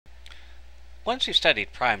Once we've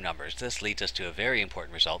studied prime numbers, this leads us to a very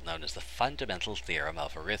important result known as the fundamental theorem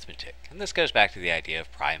of arithmetic. And this goes back to the idea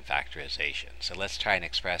of prime factorization. So let's try and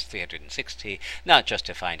express 360 not just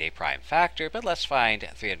to find a prime factor, but let's find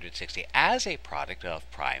 360 as a product of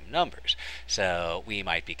prime numbers. So we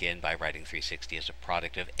might begin by writing 360 as a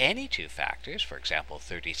product of any two factors, for example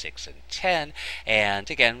 36 and 10,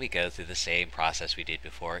 and again we go through the same process we did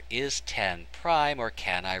before. Is 10 prime, or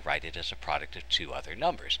can I write it as a product of two other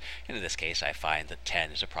numbers? And in this case I find that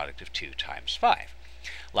 10 is a product of 2 times 5.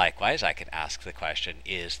 Likewise, I can ask the question,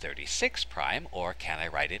 is 36 prime, or can I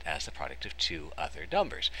write it as the product of two other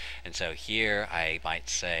numbers? And so here I might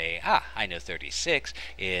say, I know 36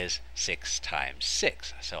 is 6 times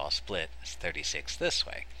 6, so I'll split 36 this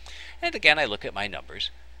way. And again, I look at my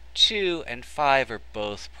numbers. 2 and 5 are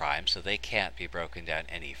both prime, so they can't be broken down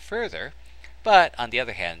any further. But on the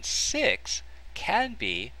other hand, 6 can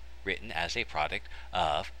be written as a product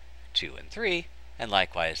of 2 and 3, and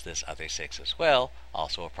likewise this other 6 as well,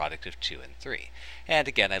 also a product of 2 and 3. And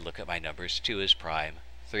again I look at my numbers. 2 is prime,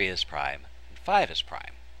 3 is prime, and 5 is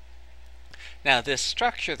prime. Now this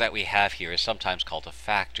structure that we have here is sometimes called a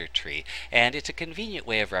factor tree, and it's a convenient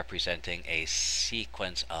way of representing a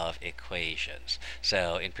sequence of equations.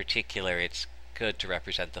 So in particular it's good to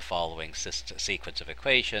represent the following sequence of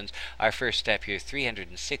equations. Our first step here,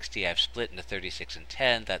 360, I've split into 36 and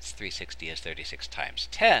 10. That's 360 is 36 times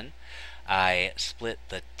 10. I split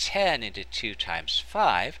the 10 into 2 times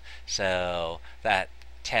 5, so that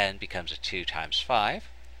 10 becomes a 2 times 5.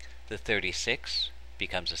 The 36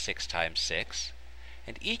 becomes a 6 times 6.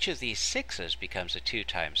 And each of these 6's becomes a 2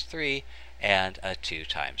 times 3 and a 2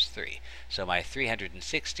 times 3. So my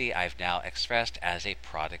 360 I've now expressed as a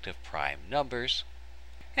product of prime numbers.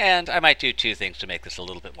 And I might do two things to make this a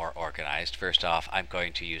little bit more organized. First off, I'm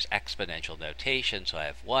going to use exponential notation. So I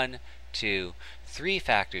have 1, 2, 3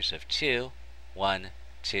 factors of 2, 1,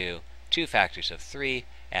 2, 2 factors of 3,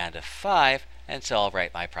 and of 5. And so I'll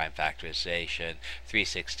write my prime factorization.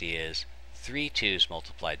 360 is 3 2's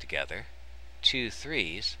multiplied together, 2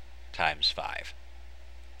 3's times 5.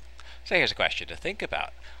 So here's a question to think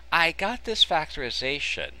about. I got this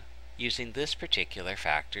factorization using this particular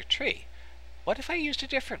factor tree. What if I used a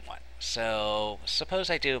different one? So suppose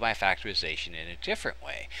I do my factorization in a different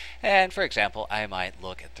way. And for example, I might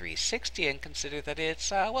look at 360 and consider that it's,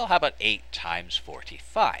 well, how about 8 times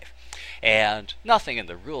 45? And nothing in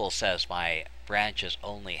the rule says my branches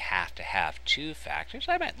only have to have 2 factors.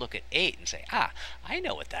 I might look at 8 and say, I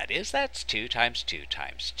know what that is. That's 2 times 2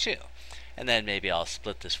 times 2. And then maybe I'll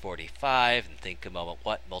split this 45 and think a moment,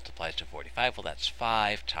 what multiplies to 45? Well, that's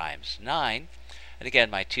 5 times 9. And again,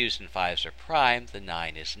 my 2's and 5's are prime. The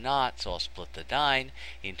 9 is not, so I'll split the 9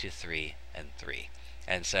 into 3 and 3.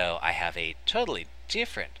 And so I have a totally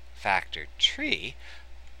different factor tree.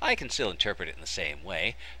 I can still interpret it in the same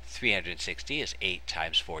way. 360 is 8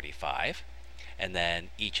 times 45. And then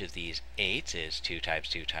each of these 8's is 2 times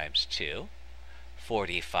 2 times 2.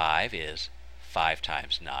 45 is 5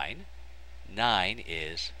 times 9. 9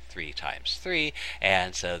 is 3 times 3.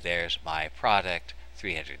 And so there's my product,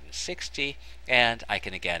 360. And I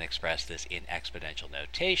can again express this in exponential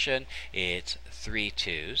notation. It's 3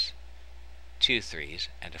 2's, 2 3's,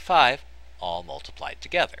 and a 5 all multiplied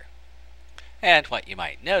together. And what you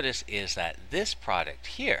might notice is that this product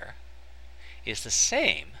here is the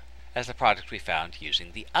same as the product we found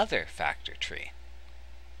using the other factor tree.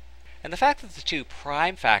 And the fact that the two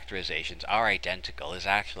prime factorizations are identical is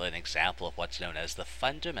actually an example of what's known as the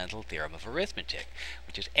fundamental theorem of arithmetic,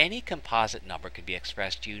 which is any composite number can be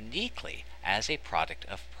expressed uniquely as a product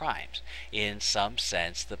of primes. In some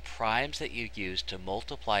sense, the primes that you use to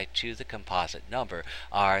multiply to the composite number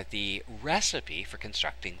are the recipe for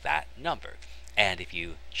constructing that number. And if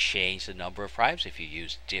you change the number of primes, if you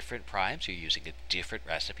use different primes, you're using a different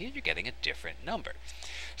recipe and you're getting a different number.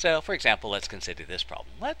 So, for example, let's consider this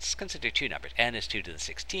problem. Let's consider two numbers. N is 2 to the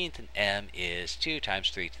 16th and m is 2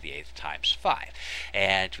 times 3 to the 8th times 5.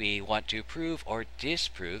 And we want to prove or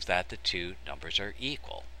disprove that the two numbers are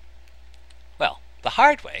equal. Well, the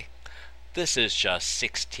hard way, this is just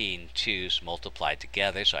 16 2's multiplied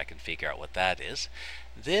together, so I can figure out what that is.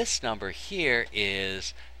 This number here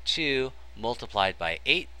is 2 multiplied by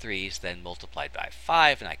 8 3's, then multiplied by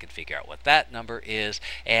 5, and I can figure out what that number is,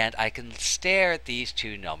 and I can stare at these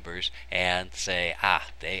two numbers and say,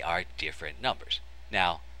 they are different numbers.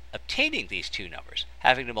 Now, obtaining these two numbers,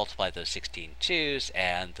 having to multiply those 16 2's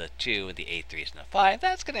and the 2 and the 8 3's and the 5,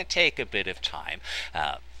 that's going to take a bit of time.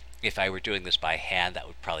 If I were doing this by hand, that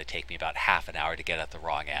would probably take me about half an hour to get at the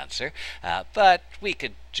wrong answer. But we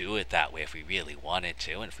could do it that way if we really wanted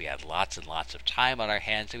to, and if we had lots and lots of time on our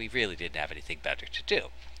hands and we really didn't have anything better to do.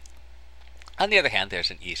 On the other hand,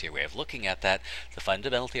 there's an easier way of looking at that. The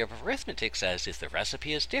fundamental theorem of arithmetic says if the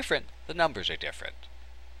recipe is different, the numbers are different.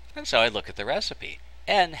 And so I look at the recipe.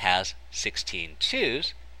 N has 16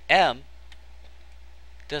 2's, M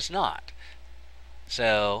does not.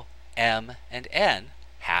 So M and N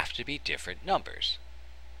have to be different numbers.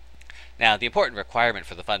 Now, the important requirement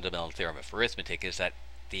for the fundamental theorem of arithmetic is that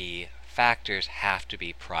the factors have to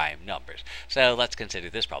be prime numbers. So let's consider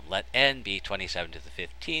this problem. Let n be 27 to the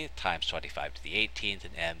 15th times 25 to the 18th,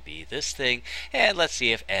 and m be this thing, and let's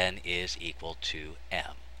see if n is equal to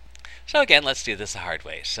m. So again, let's do this the hard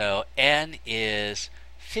way. So n is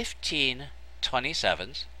 15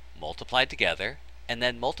 27s multiplied together, and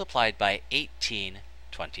then multiplied by 18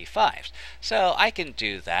 25s. So I can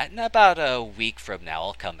do that. In about a week from now,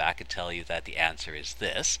 I'll come back and tell you that the answer is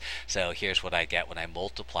this. So here's what I get when I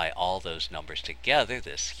multiply all those numbers together,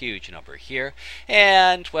 this huge number here.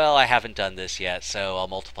 And, well, I haven't done this yet, so I'll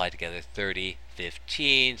multiply together 30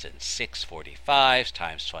 15s and 6 45s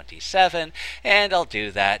times 27, and I'll do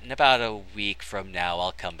that. In about a week from now,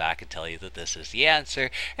 I'll come back and tell you that this is the answer,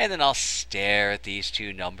 and then I'll stare at these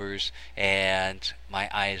two numbers, and my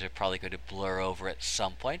eyes are probably going to blur over at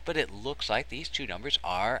some point, but it looks like these two numbers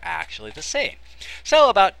are actually the same. So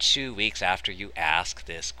about 2 weeks after you ask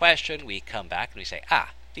this question, we come back and we say,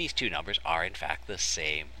 these two numbers are in fact the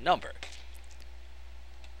same number.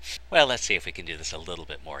 Well, let's see if we can do this a little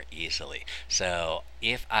bit more easily. So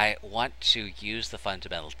if I want to use the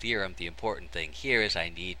fundamental theorem, the important thing here is I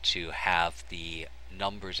need to have the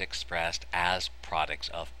numbers expressed as products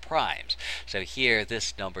of primes. So here,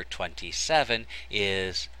 this number 27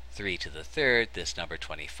 is 3 to the third, this number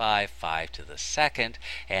 25, 5 to the second,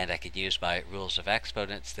 and I can use my rules of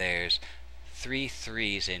exponents. There's 3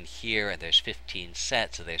 3's in here, and there's 15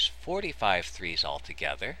 sets, so there's 45 3's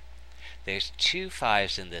altogether. There's 2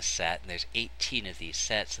 5's in this set, and there's 18 of these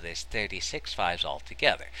sets, so there's 36 5's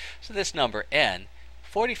altogether. So this number n,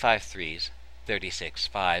 45 3's, 36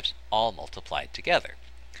 5's, all multiplied together.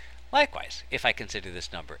 Likewise, if I consider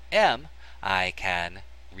this number m, I can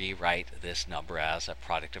rewrite this number as a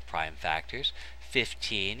product of prime factors.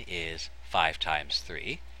 15 is 5 times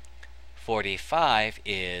 3. 45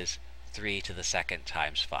 is 3 to the second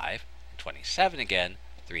times 5. And 27 again,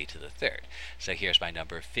 3 to the third. So here's my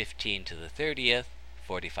number 15 to the 30th,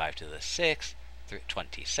 45 to the 6th,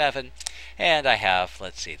 27, and I have,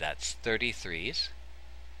 let's see, that's 33's,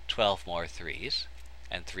 12 more 3's,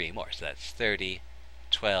 and 3 more. So that's 30,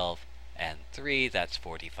 12, and 3, that's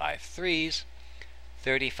 45 3's,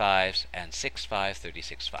 35's, and 6 5's,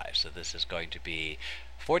 36 5's. So this is going to be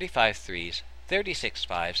 45 3's, 36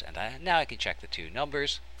 5's, and now I can check the two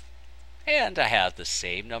numbers, and I have the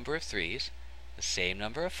same number of 3's, the same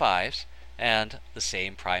number of 5's, and the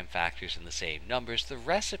same prime factors in the same numbers. The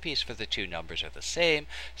recipes for the two numbers are the same,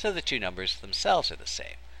 so the two numbers themselves are the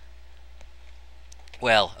same.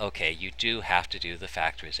 Well, okay, you do have to do the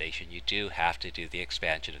factorization, you do have to do the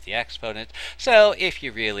expansion of the exponent, so if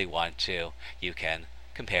you really want to, you can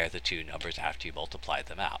compare the two numbers after you multiply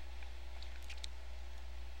them out.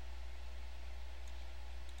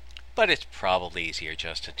 But it's probably easier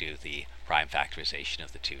just to do the prime factorization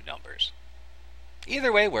of the two numbers.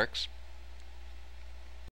 Either way works.